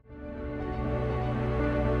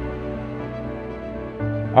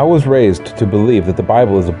I was raised to believe that the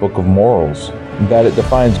Bible is a book of morals, that it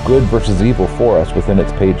defines good versus evil for us within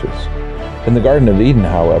its pages. In the Garden of Eden,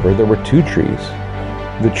 however, there were two trees.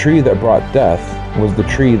 The tree that brought death was the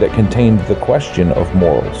tree that contained the question of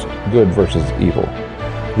morals, good versus evil.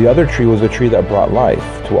 The other tree was a tree that brought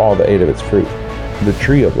life to all that ate of its fruit, the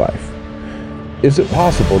tree of life. Is it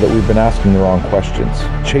possible that we've been asking the wrong questions,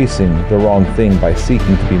 chasing the wrong thing by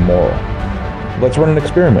seeking to be moral? Let's run an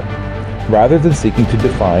experiment. Rather than seeking to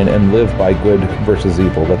define and live by good versus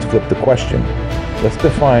evil, let's flip the question. Let's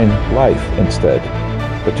define life instead.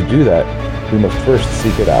 But to do that, we must first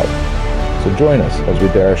seek it out. So join us as we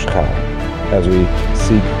derish chai, as we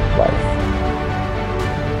seek life.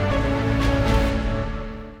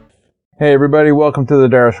 Hey everybody, welcome to the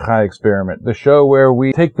Derish Chai Experiment, the show where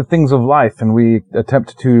we take the things of life and we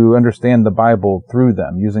attempt to understand the Bible through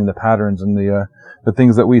them, using the patterns and the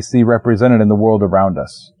things that we see represented in the world around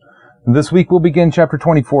us. This week we'll begin chapter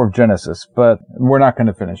 24 of Genesis, but we're not going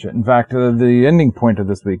to finish it. In fact, the ending point of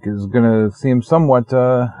this week is going to seem somewhat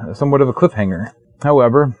of a cliffhanger.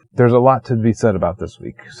 However, there's a lot to be said about this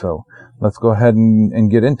week, so let's go ahead and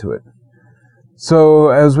get into it. So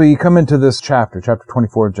as we come into this chapter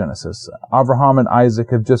 24 of Genesis, Abraham and Isaac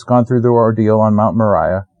have just gone through their ordeal on Mount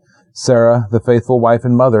Moriah. Sarah, the faithful wife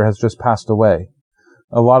and mother, has just passed away.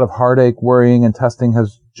 A lot of heartache, worrying, and testing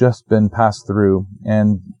has just been passed through,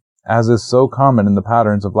 and as is so common in the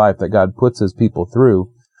patterns of life that God puts his people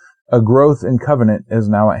through, a growth in covenant is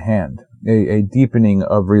now at hand, a deepening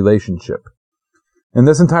of relationship. And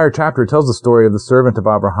this entire chapter tells the story of the servant of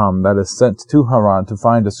Abraham that is sent to Haran to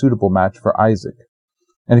find a suitable match for Isaac.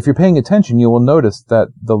 And if you're paying attention, you will notice that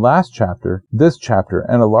the last chapter, this chapter,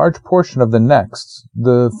 and a large portion of the next,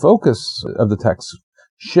 the focus of the text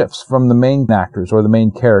shifts from the main actors, or the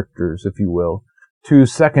main characters, if you will, to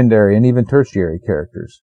secondary and even tertiary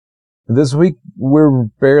characters. This week, we're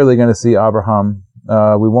barely going to see Abraham.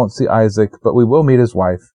 We won't see Isaac, but we will meet his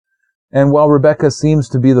wife. And while Rebecca seems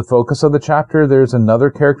to be the focus of the chapter, there's another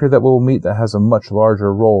character that we'll meet that has a much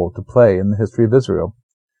larger role to play in the history of Israel.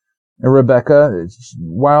 And Rebecca,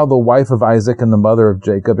 while the wife of Isaac and the mother of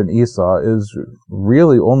Jacob and Esau, is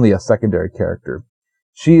really only a secondary character.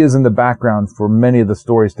 She is in the background for many of the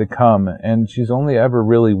stories to come, and she's only ever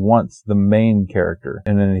really once the main character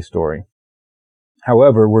in any story.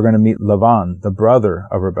 However, we're going to meet Lavan, the brother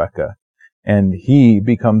of Rebecca, and he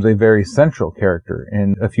becomes a very central character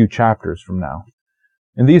in a few chapters from now.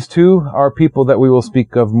 And these two are people that we will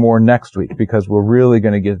speak of more next week, because we're really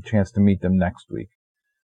going to get a chance to meet them next week.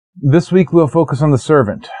 This week we'll focus on the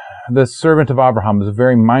servant. The servant of Abraham is a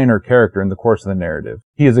very minor character in the course of the narrative.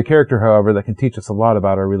 He is a character, however, that can teach us a lot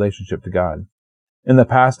about our relationship to God. In the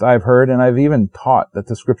past, I've heard and I've even taught that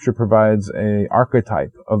the scripture provides an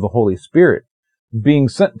archetype of the Holy Spirit being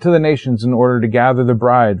sent to the nations in order to gather the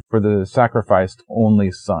bride for the sacrificed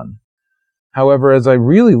only son. However, as I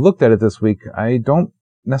really looked at it this week, I don't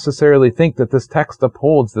necessarily think that this text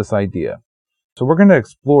upholds this idea. So we're going to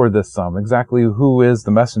explore this some. Exactly who is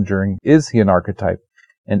the messenger, and is he an archetype?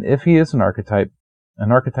 And if he is an archetype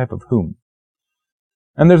of whom?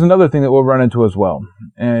 And there's another thing that we'll run into as well.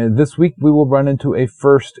 This week we will run into a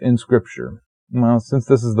first in Scripture. Well, since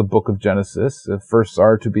this is the book of Genesis, firsts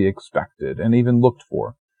are to be expected and even looked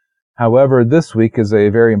for. However, this week is a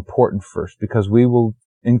very important first, because we will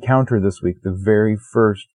encounter this week the very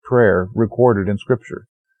first prayer recorded in Scripture.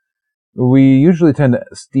 We usually tend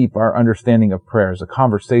to steep our understanding of prayer as a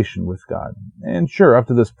conversation with God. And sure, up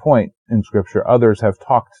to this point in Scripture, others have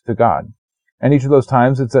talked to God. And each of those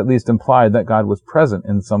times, it's at least implied that God was present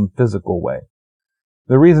in some physical way.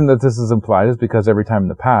 The reason that this is implied is because every time in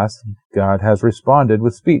the past, God has responded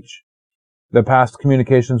with speech. The past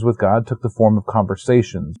communications with God took the form of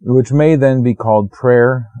conversations, which may then be called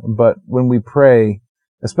prayer, but when we pray,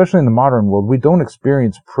 especially in the modern world, we don't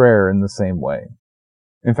experience prayer in the same way.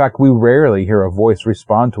 In fact, we rarely hear a voice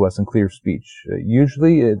respond to us in clear speech.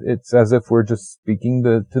 Usually it's as if we're just speaking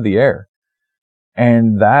to the air.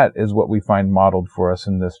 And that is what we find modeled for us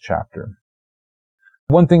in this chapter.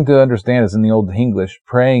 One thing to understand is in the Old English,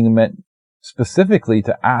 praying meant specifically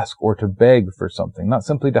to ask or to beg for something, not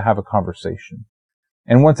simply to have a conversation.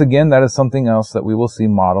 And once again, that is something else that we will see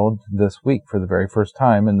modeled this week for the very first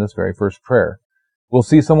time in this very first prayer. We'll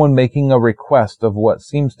see someone making a request of what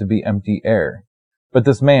seems to be empty air. But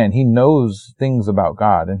this man, he knows things about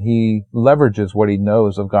God, and he leverages what he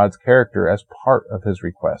knows of God's character as part of his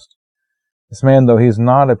request. This man, though he's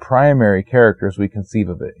not a primary character as we conceive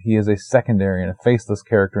of it, he is a secondary and a faceless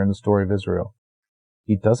character in the story of Israel.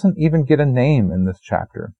 He doesn't even get a name in this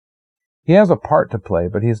chapter. He has a part to play,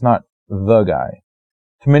 but he's not the guy.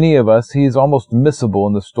 To many of us, he's almost missable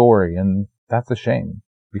in the story, and that's a shame.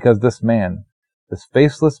 because this man, this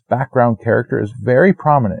faceless background character, is very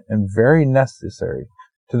prominent and very necessary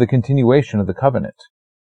to the continuation of the covenant.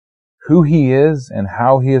 Who he is and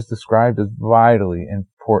how he is described is vitally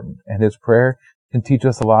important, and his prayer can teach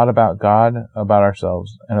us a lot about God, about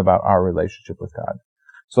ourselves, and about our relationship with God.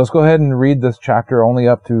 So let's go ahead and read this chapter only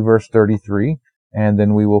up to verse 33, and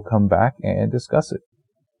then we will come back and discuss it.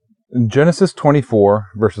 Genesis 24,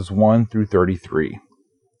 verses 1 through 33.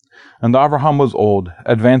 And Abraham was old,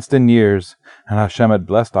 advanced in years, and Hashem had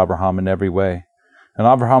blessed Abraham in every way. And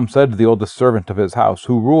Abraham said to the oldest servant of his house,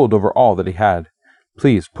 who ruled over all that he had,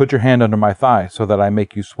 Please put your hand under my thigh, so that I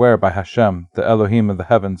make you swear by Hashem, the Elohim of the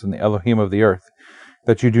heavens and the Elohim of the earth,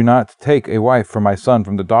 that you do not take a wife for my son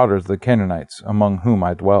from the daughters of the Canaanites, among whom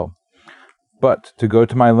I dwell, but to go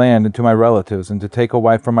to my land and to my relatives, and to take a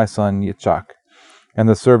wife for my son Yitzchak. And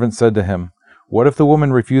the servant said to him, What if the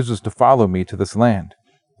woman refuses to follow me to this land?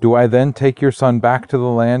 Do I then take your son back to the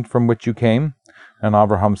land from which you came? And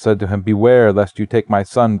Abraham said to him, Beware lest you take my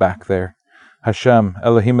son back there. Hashem,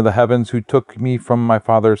 Elohim of the heavens, who took me from my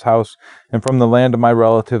father's house and from the land of my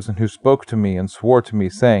relatives, and who spoke to me and swore to me,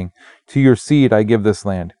 saying, To your seed I give this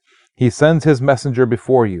land. He sends his messenger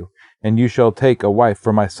before you, and you shall take a wife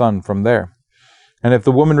for my son from there. And if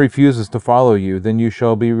the woman refuses to follow you, then you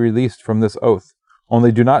shall be released from this oath.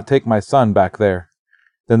 Only do not take my son back there.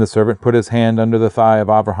 Then the servant put his hand under the thigh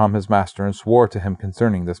of Abraham his master, and swore to him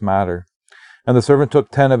concerning this matter. And the servant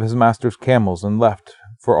took 10 of his master's camels, and left,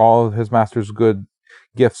 for all of his master's good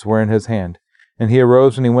gifts were in his hand. And he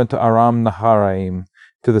arose, and he went to Aram Naharaim,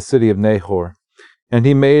 to the city of Nahor. And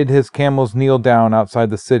he made his camels kneel down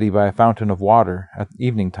outside the city by a fountain of water at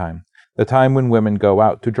evening time, the time when women go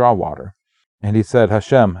out to draw water. And he said,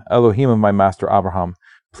 Hashem, Elohim of my master Abraham,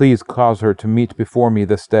 please cause her to meet before me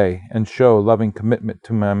this day, and show loving commitment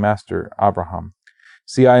to my master Abraham.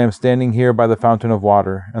 See, I am standing here by the fountain of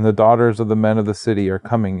water, and the daughters of the men of the city are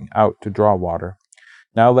coming out to draw water.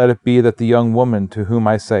 Now let it be that the young woman to whom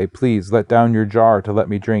I say, Please let down your jar to let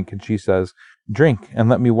me drink, and she says, Drink, and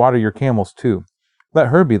let me water your camels too. Let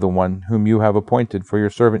her be the one whom you have appointed for your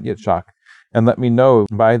servant Yitzchak, and let me know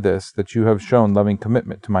by this that you have shown loving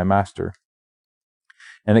commitment to my master.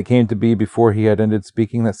 And it came to be before he had ended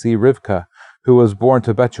speaking that Rivkah, who was born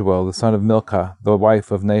to Bethuel, the son of Milcah, the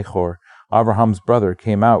wife of Nahor, Abraham's brother,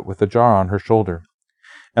 came out with a jar on her shoulder.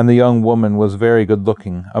 And the young woman was very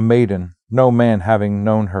good-looking, a maiden, no man having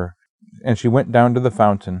known her. And she went down to the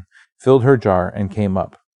fountain, filled her jar, and came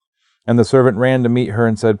up. And the servant ran to meet her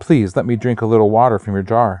and said, Please let me drink a little water from your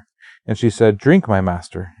jar. And she said, Drink, my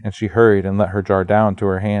master. And she hurried and let her jar down to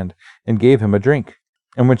her hand, and gave him a drink.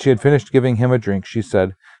 And when she had finished giving him a drink, she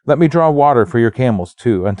said, Let me draw water for your camels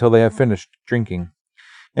too, until they have finished drinking.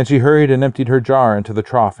 And she hurried and emptied her jar into the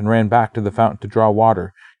trough, and ran back to the fountain to draw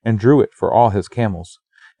water, and drew it for all his camels.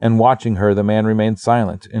 And watching her, the man remained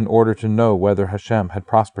silent, in order to know whether Hashem had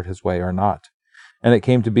prospered his way or not. And it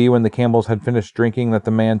came to be, when the camels had finished drinking, that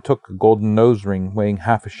the man took a golden nose ring weighing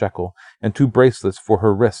 1/2 shekel, and 2 bracelets for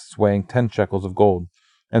her wrists weighing 10 shekels of gold,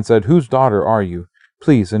 and said, Whose daughter are you?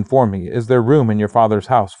 Please inform me, is there room in your father's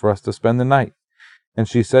house for us to spend the night? And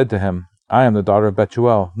she said to him, I am the daughter of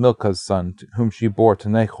Bethuel, Milcah's son, whom she bore to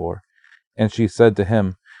Nahor. And she said to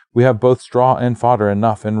him, We have both straw and fodder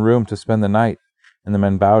enough, and room to spend the night. And the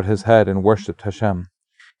man bowed his head and worshipped Hashem.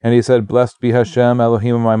 And he said, Blessed be Hashem,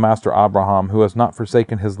 Elohim of my master Abraham, who has not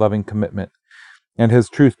forsaken his loving commitment, and his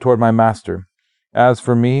truth toward my master. As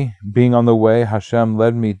for me, being on the way, Hashem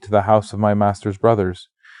led me to the house of my master's brothers.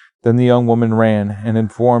 Then the young woman ran, and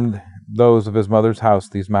informed those of his mother's house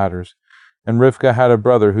these matters. And Rivkah had a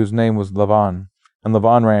brother whose name was Laban, and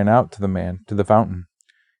Laban ran out to the man, to the fountain.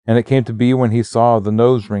 And it came to be, when he saw the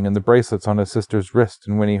nose ring and the bracelets on his sister's wrist,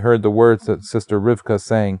 and when he heard the words that sister Rivkah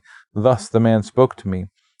saying, Thus the man spoke to me,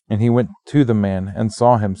 and he went to the man, and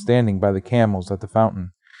saw him standing by the camels at the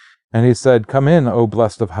fountain. And he said, Come in, O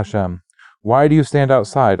blessed of Hashem. Why do you stand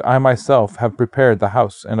outside? I myself have prepared the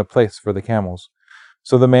house and a place for the camels.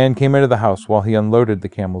 So the man came into the house while he unloaded the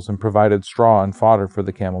camels, and provided straw and fodder for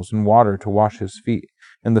the camels, and water to wash his feet,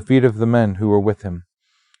 and the feet of the men who were with him,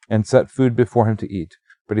 and set food before him to eat.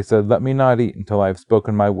 But he said, Let me not eat until I have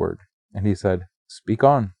spoken my word. And he said, Speak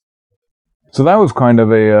on. So that was kind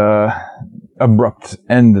of a abrupt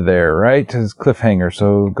end there, right? His cliffhanger.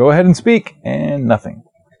 So go ahead and speak, and nothing.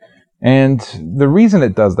 And the reason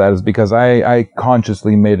it does that is because I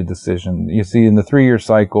consciously made a decision. You see, in the 3-year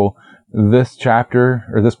cycle, this chapter,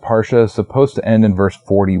 or this parsha, is supposed to end in verse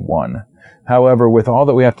 41. However, with all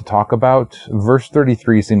that we have to talk about, verse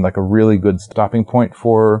 33 seemed like a really good stopping point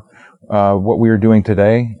for what we are doing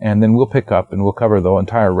today, and then we'll pick up and we'll cover the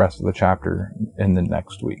entire rest of the chapter in the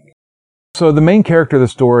next week. So the main character of the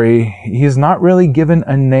story, he's not really given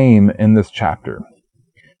a name in this chapter.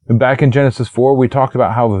 Back in Genesis 4, we talked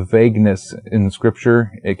about how vagueness in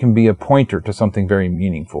Scripture, it can be a pointer to something very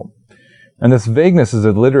meaningful. And this vagueness is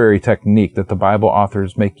a literary technique that the Bible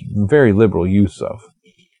authors make very liberal use of.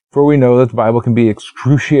 For we know that the Bible can be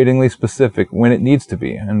excruciatingly specific when it needs to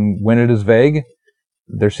be, and when it is vague,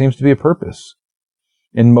 there seems to be a purpose.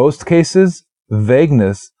 In most cases,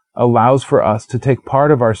 vagueness allows for us to take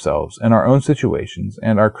part of ourselves and our own situations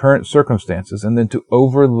and our current circumstances and then to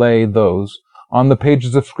overlay those on the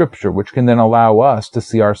pages of Scripture, which can then allow us to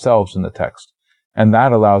see ourselves in the text. And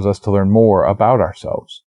that allows us to learn more about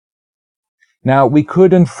ourselves. Now, we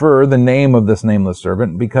could infer the name of this nameless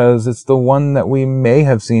servant because it's the one that we may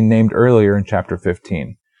have seen named earlier in chapter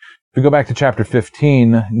 15. If we go back to chapter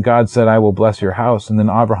 15, God said, "I will bless your house." And then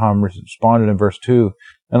Abraham responded in verse 2.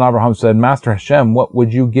 And Abraham said, "Master Hashem, what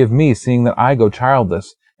would you give me, seeing that I go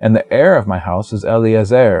childless, and the heir of my house is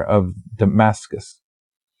Eliezer of Damascus?"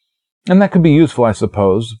 And that could be useful, I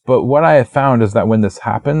suppose, but what I have found is that when this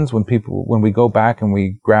happens, when we go back and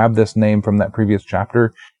we grab this name from that previous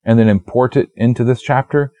chapter and then import it into this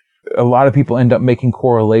chapter, a lot of people end up making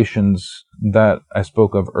correlations that I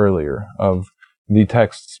spoke of earlier, of the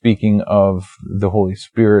text speaking of the Holy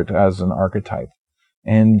Spirit as an archetype.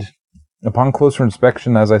 And upon closer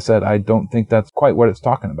inspection, as I said, I don't think that's quite what it's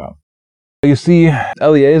talking about. You see,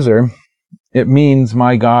 Eliezer, it means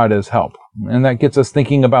 "my God is help." And that gets us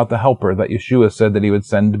thinking about the helper that Yeshua said that he would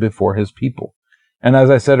send before his people. And as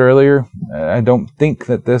I said earlier, I don't think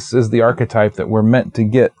that this is the archetype that we're meant to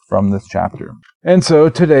get from this chapter. And so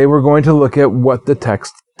today we're going to look at what the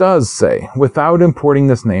text does say, without importing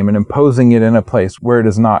this name and imposing it in a place where it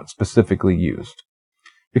is not specifically used.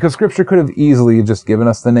 Because Scripture could have easily just given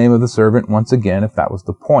us the name of the servant once again if that was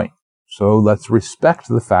the point. So let's respect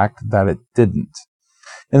the fact that it didn't.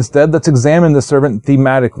 Instead, let's examine the servant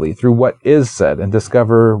thematically through what is said and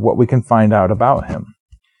discover what we can find out about him.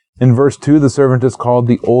 In verse 2, the servant is called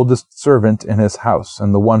the oldest servant in his house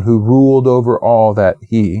and the one who ruled over all that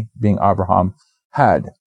he, being Abraham, had.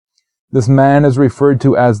 This man is referred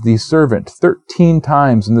to as the servant 13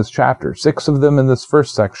 times in this chapter, 6 of them in this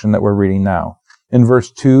first section that we're reading now, in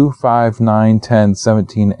verse 2, 5, 9, 10,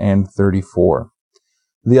 17, and 34.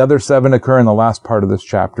 The other 7 occur in the last part of this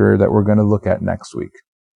chapter that we're going to look at next week.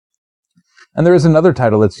 And there is another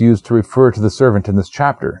title that's used to refer to the servant in this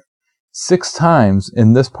chapter. 6 times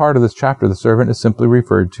in this part of this chapter, the servant is simply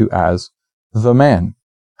referred to as the man,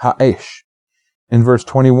 Ha'esh, in verse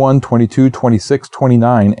 21, 22, 26,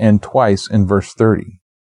 29, and twice in verse 30.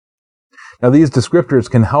 Now, these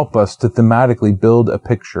descriptors can help us to thematically build a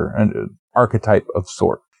picture, an archetype of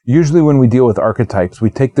sort. Usually when we deal with archetypes, we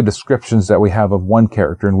take the descriptions that we have of one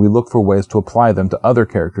character and we look for ways to apply them to other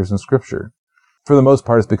characters in Scripture. For the most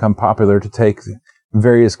part, it's become popular to take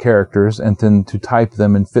various characters and then to type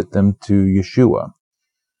them and fit them to Yeshua.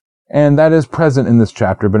 And that is present in this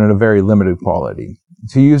chapter, but in a very limited quality.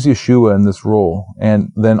 To use Yeshua in this role, and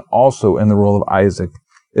then also in the role of Isaac,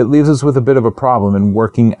 it leaves us with a bit of a problem in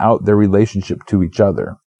working out their relationship to each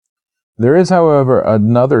other. There is, however,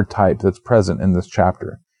 another type that's present in this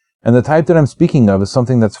chapter. And the type that I'm speaking of is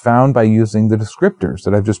something that's found by using the descriptors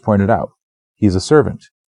that I've just pointed out. He's a servant,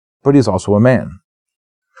 but he's also a man.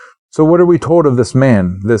 So what are we told of this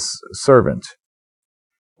man, this servant?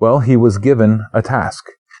 Well, he was given a task.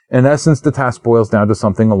 In essence, the task boils down to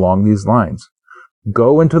something along these lines.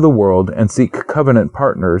 Go into the world and seek covenant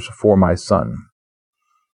partners for my son.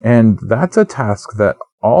 And that's a task that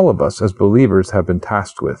all of us as believers have been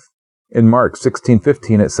tasked with. In Mark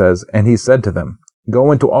 16:15 it says, "And he said to them,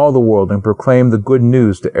 Go into all the world and proclaim the good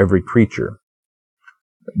news to every creature."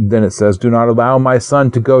 Then it says, "Do not allow my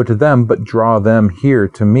son to go to them, but draw them here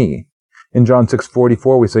to me." In John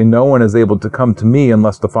 6:44 we say, "No one is able to come to me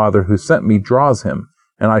unless the Father who sent me draws him,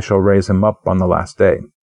 and I shall raise him up on the last day."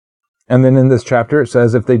 And then in this chapter it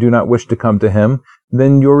says, if they do not wish to come to him,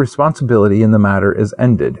 then your responsibility in the matter is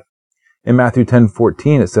ended. In Matthew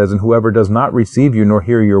 10:14 it says, "And whoever does not receive you nor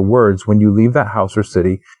hear your words, when you leave that house or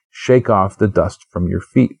city, shake off the dust from your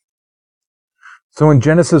feet." So in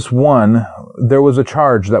Genesis 1, there was a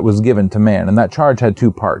charge that was given to man, and that charge had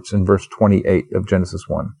 2 parts in verse 28 of Genesis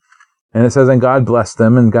 1. And it says, "And God blessed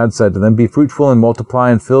them, and God said to them, Be fruitful and multiply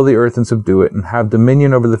and fill the earth and subdue it, and have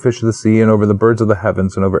dominion over the fish of the sea and over the birds of the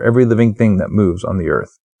heavens and over every living thing that moves on the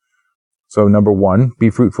earth." So number 1, be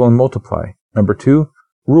fruitful and multiply. Number 2,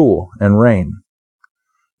 rule and reign.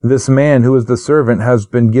 This man who is the servant has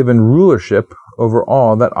been given rulership over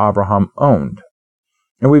all that Abraham owned.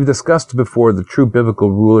 And we've discussed before the true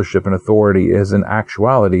biblical rulership and authority is in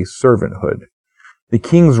actuality servanthood. The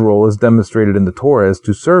king's role is demonstrated in the Torah as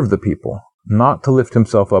to serve the people, not to lift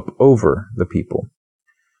himself up over the people.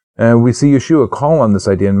 And we see Yeshua call on this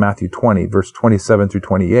idea in Matthew 20, verse 27 through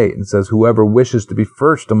 28, and says, "Whoever wishes to be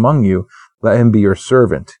first among you, let him be your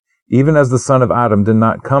servant, even as the Son of Adam did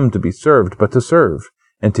not come to be served, but to serve,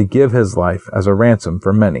 and to give his life as a ransom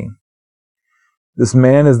for many." This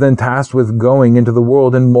man is then tasked with going into the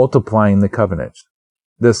world and multiplying the covenant.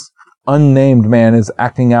 This unnamed man is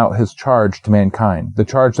acting out his charge to mankind, the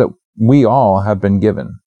charge that we all have been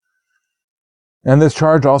given. And this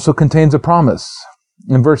charge also contains a promise.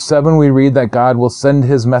 In verse 7, we read that God will send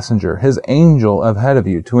his messenger, his angel ahead of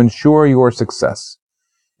you to ensure your success.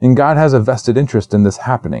 And God has a vested interest in this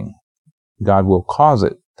happening. God will cause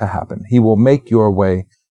it to happen. He will make your way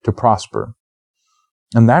to prosper.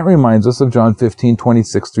 And that reminds us of John 15,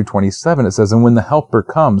 26 through 27. It says, "And when the Helper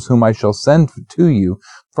comes, whom I shall send to you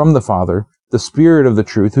from the Father, the Spirit of the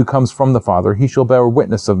truth who comes from the Father, he shall bear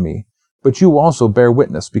witness of me. But you also bear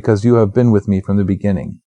witness, because you have been with me from the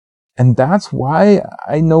beginning." And that's why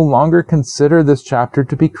I no longer consider this chapter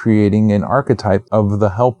to be creating an archetype of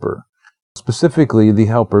the Helper, specifically the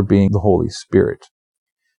Helper being the Holy Spirit.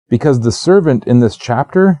 Because the servant in this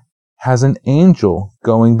chapter has an angel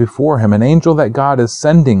going before him, an angel that God is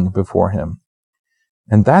sending before him.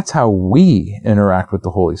 And that's how we interact with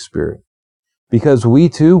the Holy Spirit. Because we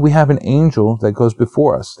have an angel that goes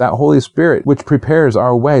before us, that Holy Spirit which prepares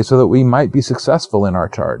our way so that we might be successful in our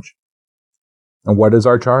charge. And what is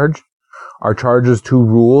our charge? Our charge is to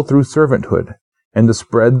rule through servanthood and to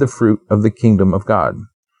spread the fruit of the kingdom of God.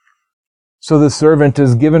 So the servant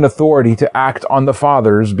is given authority to act on the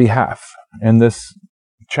Father's behalf. In this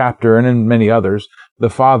chapter and in many others, the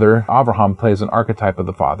Father, Abraham, plays an archetype of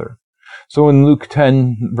the Father. So in Luke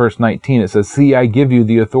 10, verse 19, it says, "See, I give you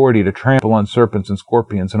the authority to trample on serpents and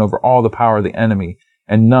scorpions and over all the power of the enemy,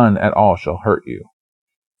 and none at all shall hurt you."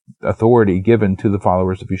 Authority given to the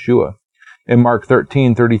followers of Yeshua. In Mark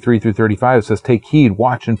 13, 33 through 35, it says, "Take heed,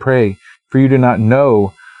 watch and pray, for you do not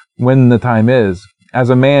know when the time is. As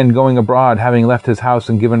a man going abroad, having left his house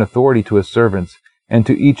and given authority to his servants, and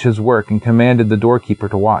to each his work, and commanded the doorkeeper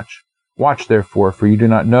to watch. Watch therefore, for you do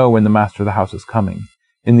not know when the master of the house is coming,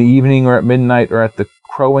 in the evening or at midnight or at the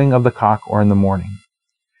crowing of the cock or in the morning."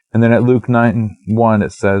 And then at Luke 9:1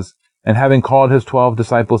 it says, "And having called his 12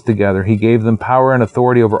 disciples together, he gave them power and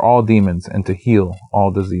authority over all demons and to heal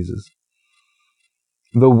all diseases."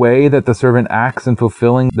 The way that the servant acts in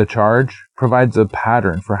fulfilling the charge provides a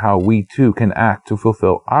pattern for how we too can act to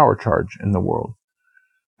fulfill our charge in the world.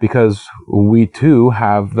 Because we too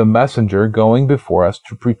have the messenger going before us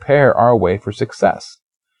to prepare our way for success.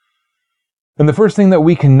 And the first thing that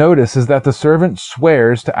we can notice is that the servant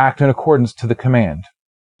swears to act in accordance to the command.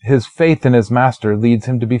 His faith in his master leads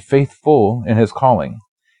him to be faithful in his calling.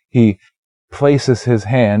 He places his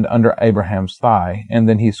hand under Abraham's thigh, and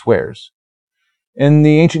then he swears. In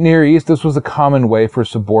the ancient Near East, this was a common way for a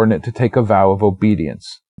subordinate to take a vow of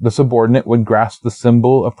obedience. The subordinate would grasp the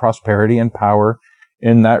symbol of prosperity and power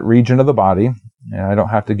in that region of the body. And I don't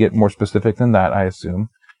have to get more specific than that, I assume.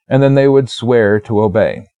 And then they would swear to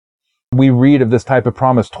obey. We read of this type of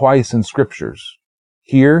promise twice in scriptures.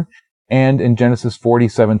 Here and in Genesis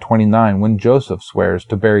 47:29, when Joseph swears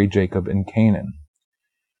to bury Jacob in Canaan.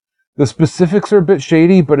 The specifics are a bit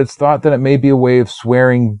shady, but it's thought that it may be a way of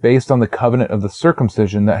swearing based on the covenant of the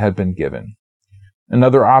circumcision that had been given.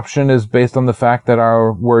 Another option is based on the fact that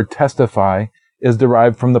our word testify is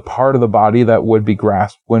derived from the part of the body that would be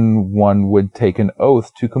grasped when one would take an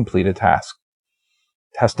oath to complete a task.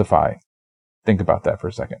 Testify. Think about that for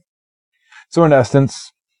a second. So in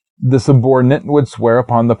essence, the subordinate would swear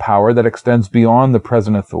upon the power that extends beyond the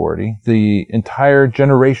present authority, the entire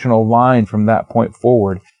generational line from that point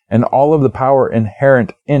forward, and all of the power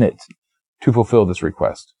inherent in it to fulfill this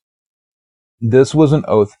request. This was an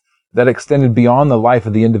oath that extended beyond the life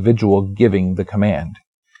of the individual giving the command.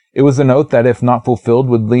 It was an oath that, if not fulfilled,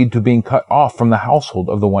 would lead to being cut off from the household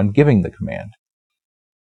of the one giving the command.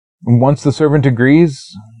 And once the servant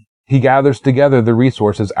agrees, he gathers together the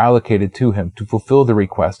resources allocated to him to fulfill the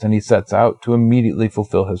request, and he sets out to immediately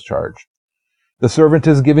fulfill his charge. The servant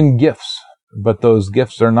is given gifts, but those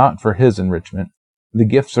gifts are not for his enrichment. The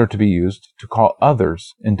gifts are to be used to call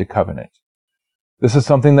others into covenant. This is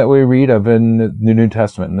something that we read of in the New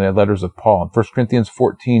Testament, in the letters of Paul. In 1 Corinthians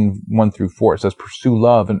 14, 1 through 4, it says, "Pursue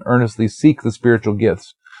love and earnestly seek the spiritual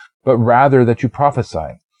gifts, but rather that you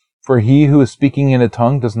prophesy. For he who is speaking in a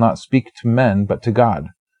tongue does not speak to men, but to God.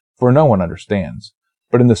 For no one understands.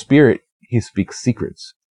 But in the Spirit he speaks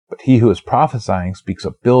secrets. But he who is prophesying speaks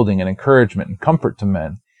upbuilding and encouragement and comfort to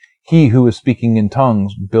men. He who is speaking in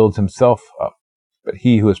tongues builds himself up, but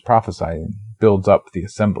he who is prophesying builds up the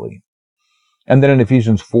assembly." And then in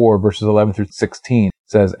Ephesians 4, verses 11 through 16, it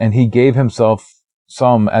says, "And he gave himself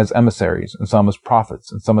some as emissaries, and some as prophets,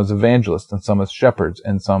 and some as evangelists, and some as shepherds,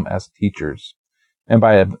 and some as teachers." And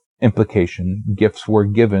by implication, gifts were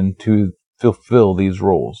given to fulfill these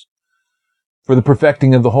roles. "For the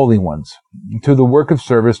perfecting of the holy ones, to the work of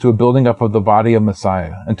service, to a building up of the body of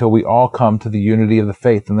Messiah, until we all come to the unity of the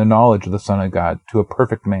faith and the knowledge of the Son of God, to a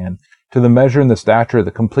perfect man, to the measure and the stature of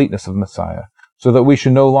the completeness of Messiah, so that we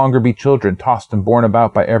should no longer be children, tossed and borne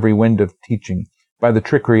about by every wind of teaching, by the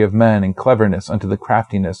trickery of men and cleverness unto the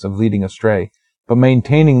craftiness of leading astray, but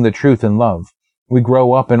maintaining the truth in love, we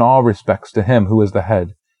grow up in all respects to him who is the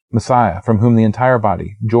head, Messiah, from whom the entire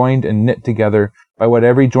body, joined and knit together by what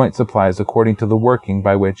every joint supplies according to the working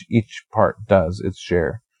by which each part does its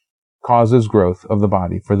share, causes growth of the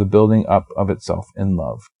body for the building up of itself in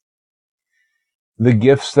love." The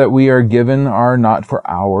gifts that we are given are not for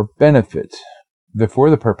our benefit. They're for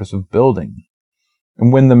the purpose of building.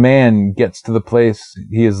 And when the man gets to the place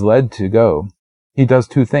he is led to go, he does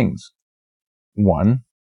two things. One,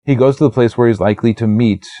 he goes to the place where he's likely to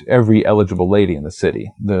meet every eligible lady in the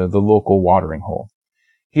city, the local watering hole.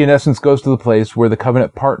 He, in essence, goes to the place where the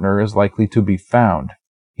covenant partner is likely to be found.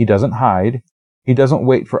 He doesn't hide. He doesn't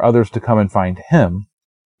wait for others to come and find him.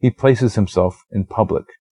 He places himself in public.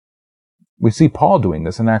 We see Paul doing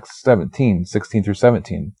this in Acts 17, 16 through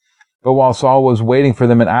 17. "But while Saul was waiting for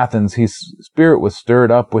them in Athens, his spirit was stirred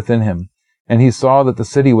up within him, and he saw that the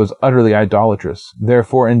city was utterly idolatrous.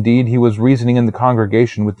 Therefore, indeed, he was reasoning in the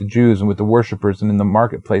congregation with the Jews and with the worshippers, and in the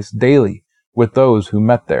marketplace daily with those who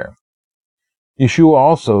met there." Yeshua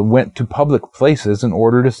also went to public places in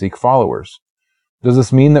order to seek followers. Does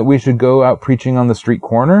this mean that we should go out preaching on the street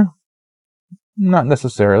corner? Not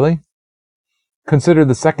necessarily. Consider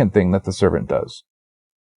the second thing that the servant does.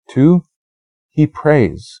 2, he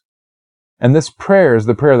prays. And this prayer is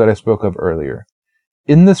the prayer that I spoke of earlier.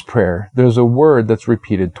 In this prayer, there's a word that's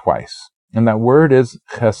repeated twice, and that word is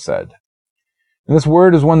chesed. And this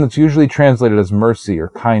word is one that's usually translated as mercy or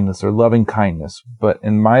kindness or loving kindness, but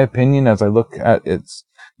in my opinion, as I look at its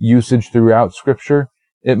usage throughout Scripture,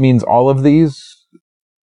 it means all of these,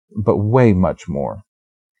 but way much more.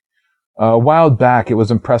 A while back, it was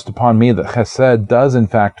impressed upon me that chesed does in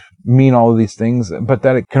fact mean all of these things, but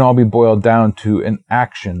that it can all be boiled down to an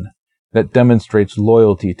action that demonstrates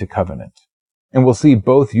loyalty to covenant. And we'll see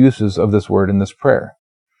both uses of this word in this prayer.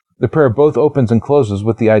 The prayer both opens and closes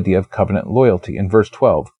with the idea of covenant loyalty. In verse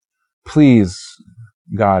 12, "Please,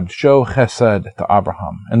 God, show chesed to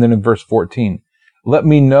Abraham." And then in verse 14, "Let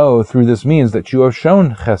me know through this means that you have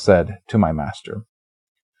shown chesed to my master."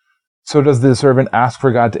 So does the servant ask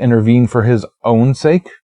for God to intervene for his own sake?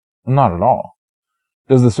 Not at all.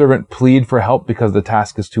 Does the servant plead for help because the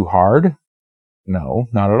task is too hard? No,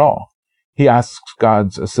 not at all. He asks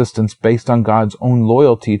God's assistance based on God's own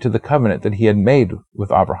loyalty to the covenant that he had made with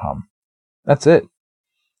Abraham. That's it.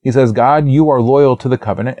 He says, "God, you are loyal to the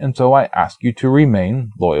covenant, and so I ask you to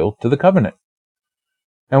remain loyal to the covenant."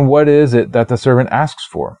 And what is it that the servant asks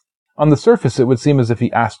for? On the surface, it would seem as if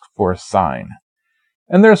he asked for a sign.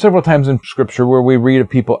 And there are several times in Scripture where we read of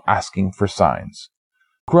people asking for signs.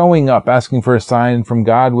 Growing up, asking for a sign from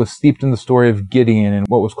God was steeped in the story of Gideon and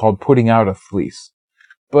what was called putting out a fleece.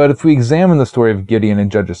 But if we examine the story of Gideon in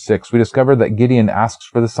Judges 6, we discover that Gideon asks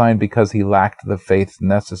for the sign because he lacked the faith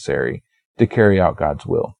necessary to carry out God's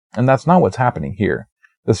will. And that's not what's happening here.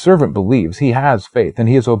 The servant believes, he has faith, and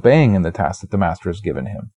he is obeying in the task that the master has given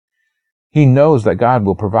him. He knows that God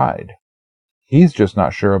will provide. He's just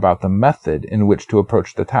not sure about the method in which to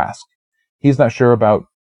approach the task. He's not sure about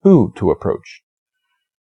who to approach.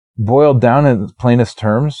 Boiled down in its plainest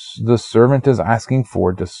terms, the servant is asking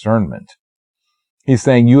for discernment. He's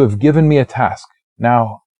saying, "You have given me a task.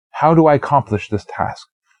 Now, how do I accomplish this task?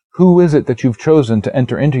 Who is it that you've chosen to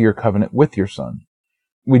enter into your covenant with your son?"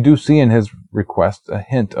 We do see in his request a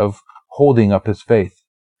hint of holding up his faith.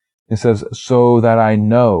 He says, "So that I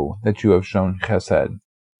know that you have shown chesed."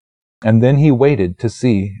 And then he waited to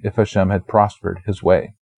see if Hashem had prospered his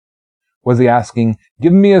way. Was he asking,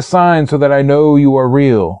 "Give me a sign so that I know you are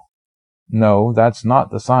real"? No, that's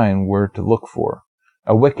not the sign we're to look for.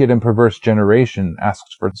 A wicked and perverse generation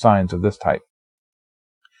asks for signs of this type.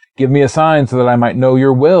 "Give me a sign so that I might know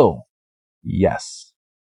your will." Yes.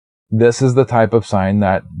 This is the type of sign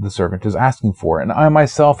that the servant is asking for. And I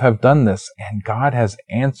myself have done this, and God has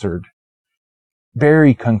answered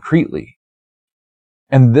very concretely.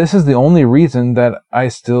 And this is the only reason that I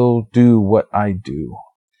still do what I do.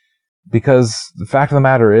 Because the fact of the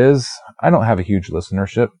matter is, I don't have a huge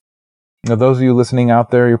listenership. Now, those of you listening out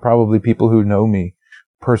there, you're probably people who know me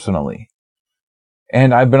personally.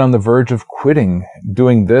 And I've been on the verge of quitting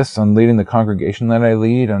doing this, on leading the congregation that I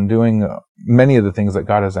lead, on doing many of the things that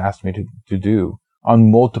God has asked me to do on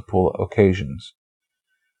multiple occasions.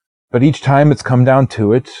 But each time it's come down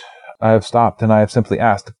to it, I have stopped and I have simply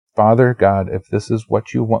asked, Father God, if this is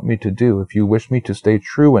what you want me to do, if you wish me to stay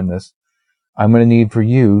true in this, I'm going to need for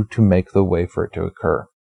you to make the way for it to occur.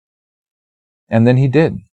 And then he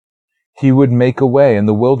did. He would make a way in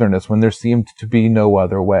the wilderness when there seemed to be no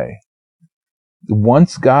other way.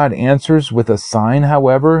 Once God answers with a sign,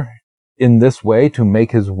 however, in this way to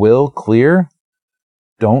make his will clear,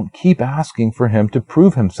 don't keep asking for him to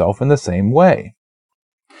prove himself in the same way.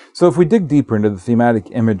 So if we dig deeper into the thematic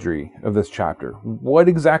imagery of this chapter, what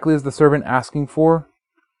exactly is the servant asking for?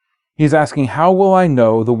 He's asking, how will I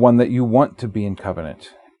know the one that you want to be in covenant?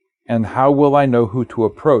 And how will I know who to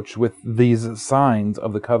approach with these signs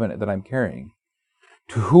of the covenant that I'm carrying?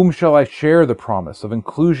 To whom shall I share the promise of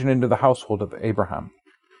inclusion into the household of Abraham?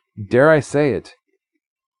 Dare I say it,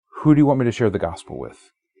 who do you want me to share the gospel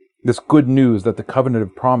with? This good news that the covenant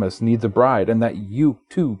of promise needs a bride, and that you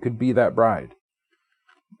too could be that bride.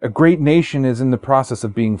 A great nation is in the process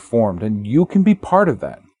of being formed, and you can be part of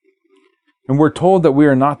that. And we're told that we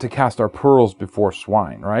are not to cast our pearls before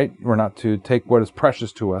swine, right? We're not to take what is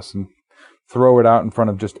precious to us and throw it out in front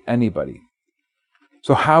of just anybody.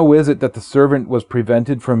 So how is it that the servant was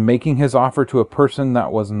prevented from making his offer to a person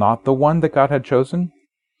that was not the one that God had chosen?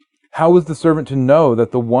 How was the servant to know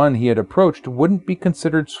that the one he had approached wouldn't be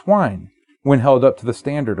considered swine when held up to the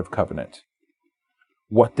standard of covenant?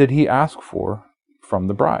 What did he ask for from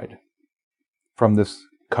the bride, from this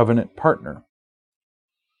covenant partner?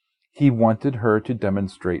 He wanted her to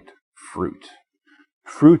demonstrate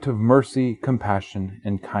fruit of mercy, compassion,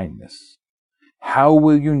 and kindness. How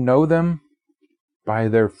will you know them? By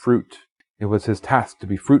their fruit. It was his task to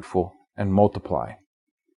be fruitful and multiply.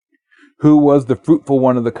 Who was the fruitful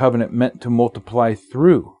one of the covenant meant to multiply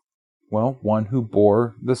through? Well, one who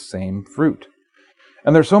bore the same fruit.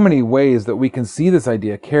 And there's so many ways that we can see this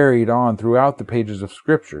idea carried on throughout the pages of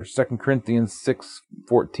Scripture. 2 Corinthians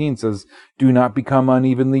 6:14 says, do not become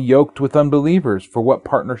unevenly yoked with unbelievers, for what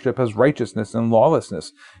partnership has righteousness and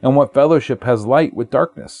lawlessness, and what fellowship has light with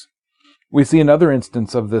darkness? We see another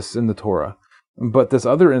instance of this in the Torah, but this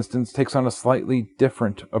other instance takes on a slightly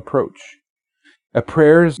different approach. A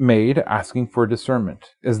prayer is made asking for discernment.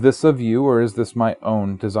 Is this of you, or is this my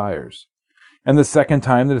own desires? And the second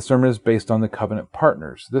time, the discernment is based on the covenant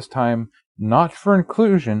partners, this time not for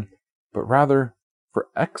inclusion, but rather for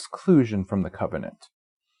exclusion from the covenant.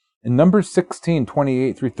 In Numbers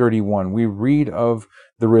 16:28 through 31, we read of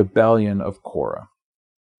the rebellion of Korah.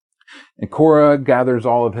 And Korah gathers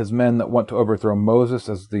all of his men that want to overthrow Moses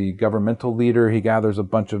as the governmental leader. He gathers a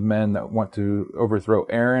bunch of men that want to overthrow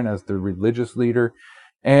Aaron as the religious leader.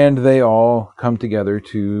 And they all come together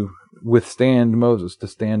to withstand Moses, to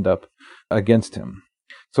stand up against him.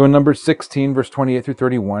 So in Numbers 16, verse 28 through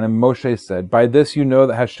 31, and Moshe said, by this you know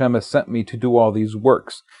that Hashem has sent me to do all these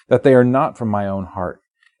works, that they are not from my own heart.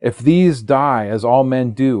 If these die as all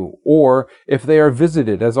men do, or if they are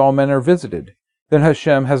visited as all men are visited, then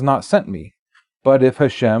Hashem has not sent me. But if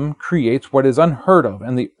Hashem creates what is unheard of,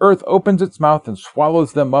 and the earth opens its mouth and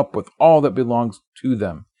swallows them up with all that belongs to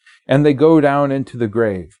them, and they go down into the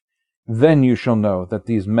grave, then you shall know that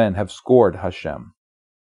these men have scored Hashem.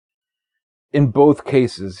 In both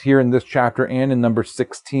cases, here in this chapter and in number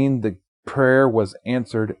 16, the prayer was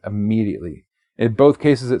answered immediately. In both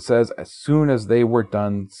cases, it says, as soon as they were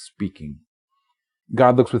done speaking.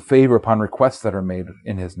 God looks with favor upon requests that are made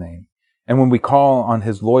in his name. And when we call on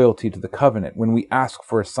his loyalty to the covenant, when we ask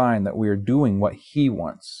for a sign that we are doing what he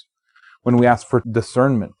wants, when we ask for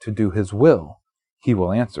discernment to do his will, he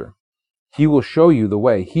will answer. He will show you the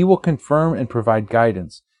way. He will confirm and provide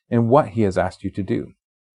guidance in what he has asked you to do.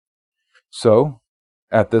 So,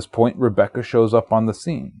 at this point, Rebekah shows up on the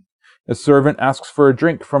scene. The servant asks for a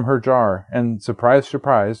drink from her jar, and surprise,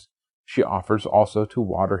 surprise, she offers also to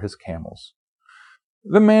water his camels.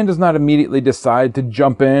 The man does not immediately decide to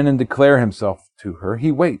jump in and declare himself to her.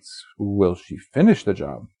 He waits. Will she finish the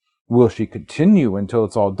job? Will she continue until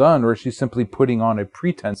it's all done, or is she simply putting on a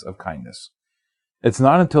pretense of kindness? It's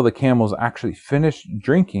not until the camels actually finish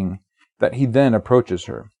drinking that he then approaches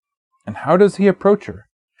her. And how does he approach her?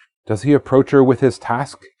 Does he approach her with his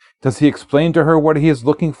task? Does he explain to her what he is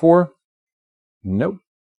looking for? Nope.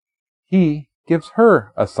 He gives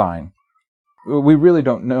her a sign. We really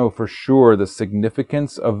don't know for sure the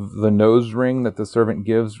significance of the nose ring that the servant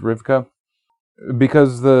gives Rivka,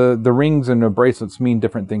 because the rings and the bracelets mean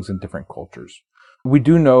different things in different cultures. We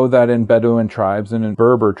do know that in Bedouin tribes and in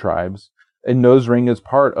Berber tribes, a nose ring is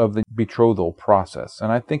part of the betrothal process,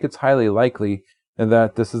 and I think it's highly likely and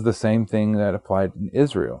that this is the same thing that applied in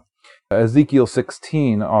Israel. Ezekiel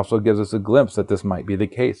 16 also gives us a glimpse that this might be the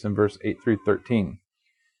case in verse 8 through 13.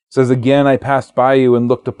 It says, "Again I passed by you and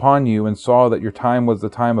looked upon you and saw that your time was the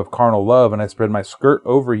time of carnal love, and I spread my skirt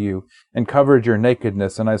over you and covered your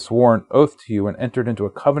nakedness, and I swore an oath to you and entered into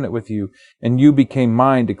a covenant with you, and you became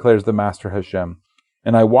mine, declares the Master Hashem.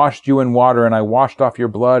 And I washed you in water, and I washed off your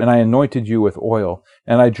blood, and I anointed you with oil.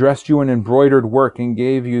 And I dressed you in embroidered work, and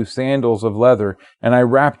gave you sandals of leather. And I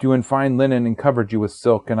wrapped you in fine linen, and covered you with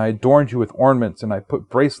silk. And I adorned you with ornaments, and I put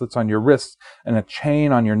bracelets on your wrists, and a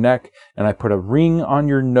chain on your neck. And I put a ring on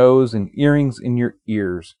your nose, and earrings in your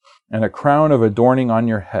ears, and a crown of adorning on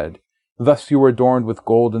your head. Thus you were adorned with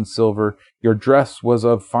gold and silver. Your dress was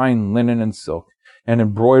of fine linen and silk, and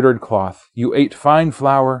embroidered cloth. You ate fine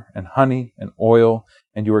flour and honey and oil,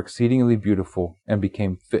 and you were exceedingly beautiful and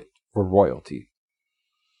became fit for royalty."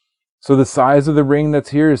 So the size of the ring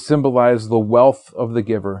that's here is symbolized the wealth of the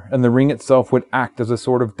giver, and the ring itself would act as a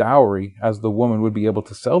sort of dowry, as the woman would be able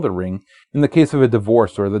to sell the ring in the case of a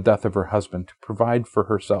divorce or the death of her husband to provide for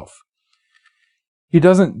herself. He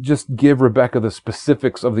doesn't just give Rebekah the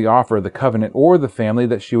specifics of the offer, the covenant, or the family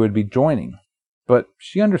that she would be joining, but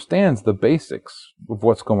she understands the basics of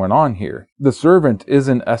what's going on here. The servant is,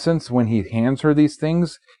 in essence, when he hands her these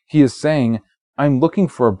things, he is saying, "I'm looking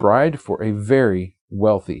for a bride for a very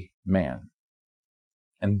wealthy man."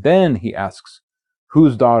 And then he asks,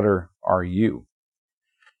 "Whose daughter are you?"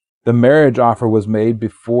 The marriage offer was made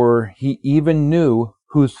before he even knew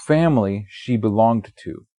whose family she belonged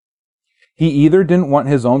to. He either didn't want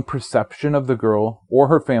his own perception of the girl or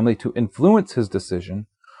her family to influence his decision,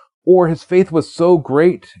 or his faith was so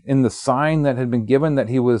great in the sign that had been given that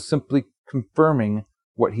he was simply confirming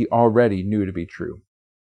what he already knew to be true.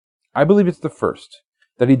 I believe it's the first,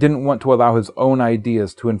 that he didn't want to allow his own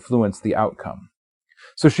ideas to influence the outcome.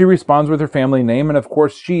 So she responds with her family name, and of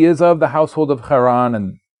course she is of the household of Haran.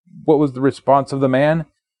 And what was the response of the man?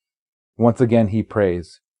 Once again he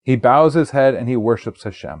prays. He bows his head and he worships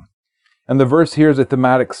Hashem. And the verse here is a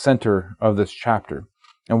thematic center of this chapter.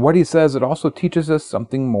 And what he says, it also teaches us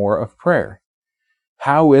something more of prayer.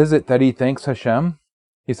 How is it that he thanks Hashem?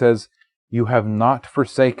 He says, "You have not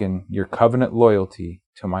forsaken your covenant loyalty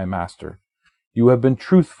to my master. You have been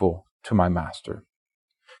truthful to my master."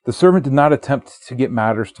 The servant did not attempt to get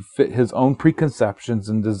matters to fit his own preconceptions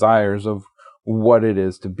and desires of what it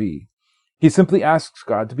is to be. He simply asks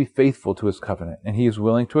God to be faithful to his covenant, and he is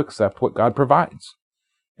willing to accept what God provides.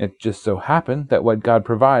 It just so happened that what God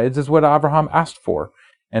provides is what Abraham asked for,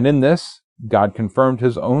 and in this, God confirmed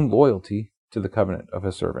his own loyalty to the covenant of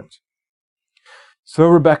his servant. So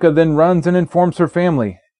Rebekah then runs and informs her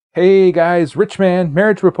family. "Hey guys, rich man,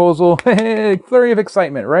 marriage proposal." Hey, flurry of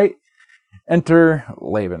excitement, right? Enter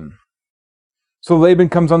Laban. So Laban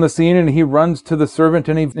comes on the scene and he runs to the servant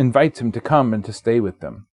and he invites him to come and to stay with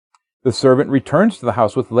them. The servant returns to the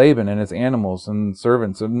house with Laban and his animals and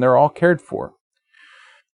servants, and they're all cared for.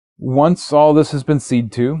 Once all this has been seen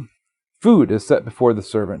to, food is set before the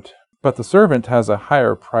servant, but the servant has a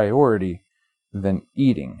higher priority than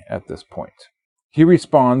eating at this point. He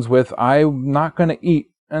responds with, "I'm not going to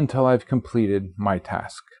eat until I've completed my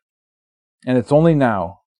task." And it's only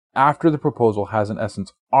now, after the proposal has in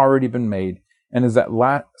essence already been made and is at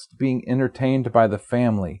last being entertained by the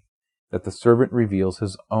family, that the servant reveals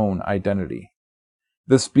his own identity.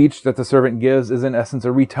 The speech that the servant gives is in essence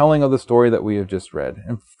a retelling of the story that we have just read.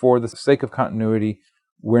 And for the sake of continuity,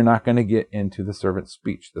 we're not going to get into the servant's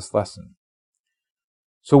speech this lesson.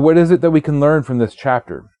 So what is it that we can learn from this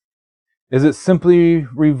chapter? Is it simply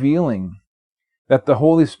revealing that the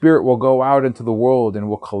Holy Spirit will go out into the world and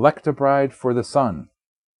will collect a bride for the Son?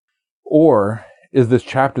 Or is this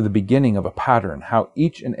chapter the beginning of a pattern, how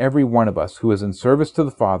each and every one of us who is in service to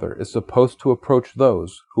the Father is supposed to approach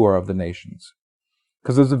those who are of the nations?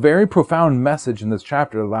 Because there's a very profound message in this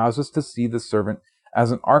chapter that allows us to see the servant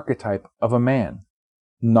as an archetype of a man,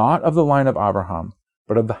 not of the line of Abraham,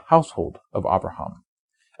 but of the household of Abraham.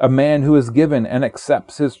 A man who is given and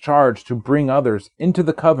accepts his charge to bring others into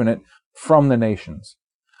the covenant from the nations.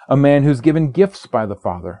 A man who's given gifts by the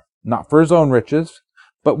Father, not for his own riches,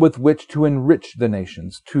 but with which to enrich the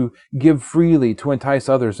nations, to give freely to entice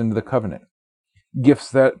others into the covenant.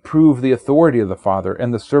 Gifts that prove the authority of the Father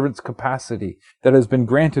and the servant's capacity that has been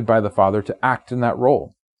granted by the Father to act in that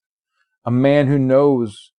role. A man who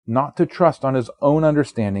knows not to trust on his own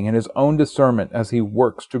understanding and his own discernment as he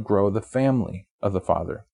works to grow the family of the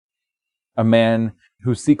Father. A man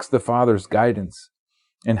who seeks the Father's guidance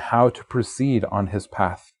in how to proceed on his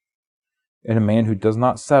path. And a man who does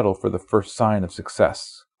not settle for the first sign of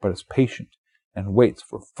success, but is patient and waits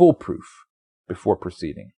for full proof before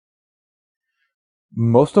proceeding.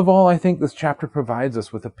 Most of all, I think this chapter provides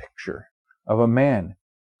us with a picture of a man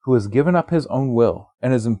who has given up his own will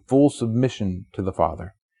and is in full submission to the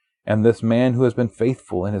Father. And this man who has been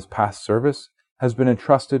faithful in his past service has been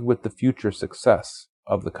entrusted with the future success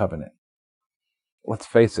of the covenant. Let's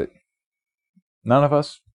face it, none of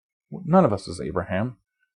us is Abraham.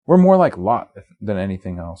 We're more like Lot than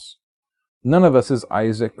anything else. None of us is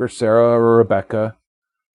Isaac or Sarah or Rebecca.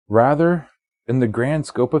 Rather, in the grand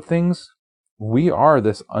scope of things, we are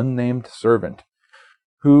this unnamed servant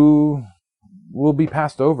who will be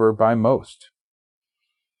passed over by most.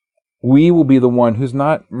 We will be the one who's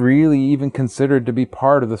not really even considered to be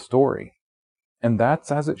part of the story. And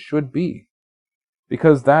that's as it should be,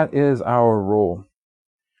 because that is our role.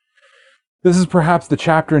 This is perhaps the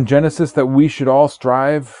chapter in Genesis that we should all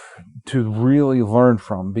strive to really learn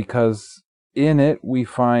from, because in it we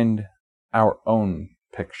find our own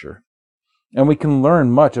picture. And we can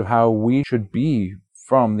learn much of how we should be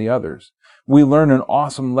from the others. We learn an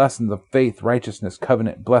awesome lesson of faith, righteousness,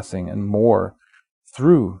 covenant, blessing, and more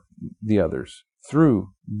through the others,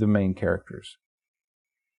 through the main characters.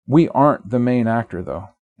 We aren't the main actor, though,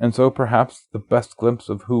 and so perhaps the best glimpse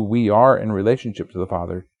of who we are in relationship to the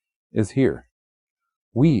Father is here.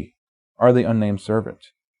 We are the unnamed servant.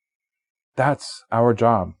 That's our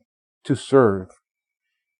job, to serve.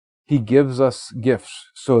 He gives us gifts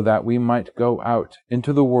so that we might go out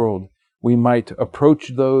into the world. We might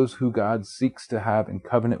approach those who God seeks to have in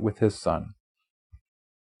covenant with His Son.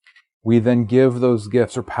 We then give those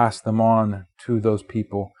gifts or pass them on to those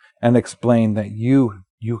people and explain that you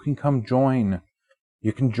can come join.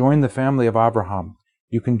 You can join the family of Abraham.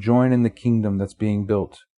 You can join in the kingdom that's being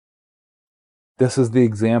built. This is the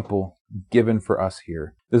example given for us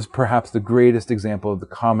here. This is perhaps the greatest example of the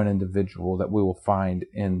common individual that we will find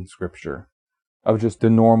in Scripture, of just the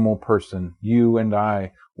normal person, you and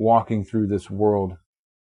I, walking through this world.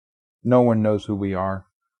 No one knows who we are.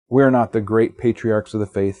 We're not the great patriarchs of the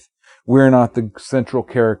faith. We're not the central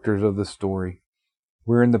characters of the story.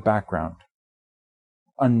 We're in the background,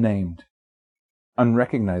 unnamed,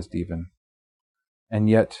 unrecognized even. And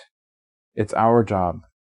yet, it's our job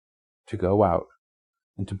to go out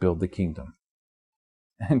and to build the kingdom.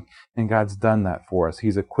 And God's done that for us.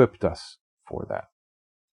 He's equipped us for that.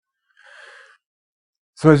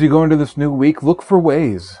 So as you go into this new week, look for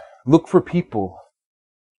ways, look for people.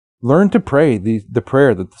 Learn to pray the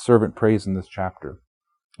prayer that the servant prays in this chapter.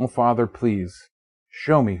 Oh, Father, please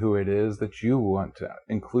show me who it is that you want to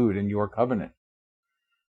include in your covenant.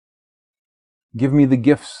 Give me the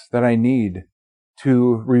gifts that I need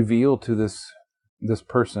to reveal to this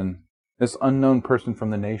person, this unknown person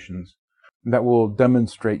from the nations, that will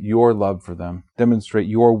demonstrate your love for them, demonstrate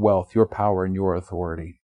your wealth, your power, and your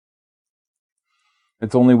authority.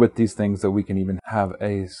 It's only with these things that we can even have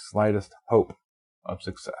a slightest hope of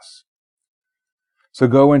success. So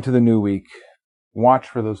go into the new week, watch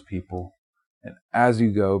for those people, and as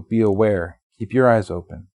you go, be aware, keep your eyes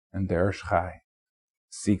open, and Derish Chai,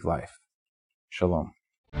 seek life. Shalom.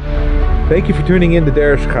 Thank you for tuning in to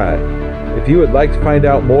Derish Chai. If you would like to find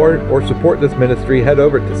out more or support this ministry, head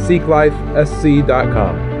over to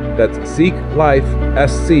seeklifesc.com. That's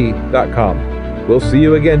seeklifesc.com. We'll see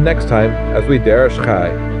you again next time as we Derish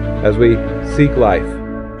Chai, as we seek life.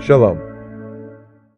 Shalom.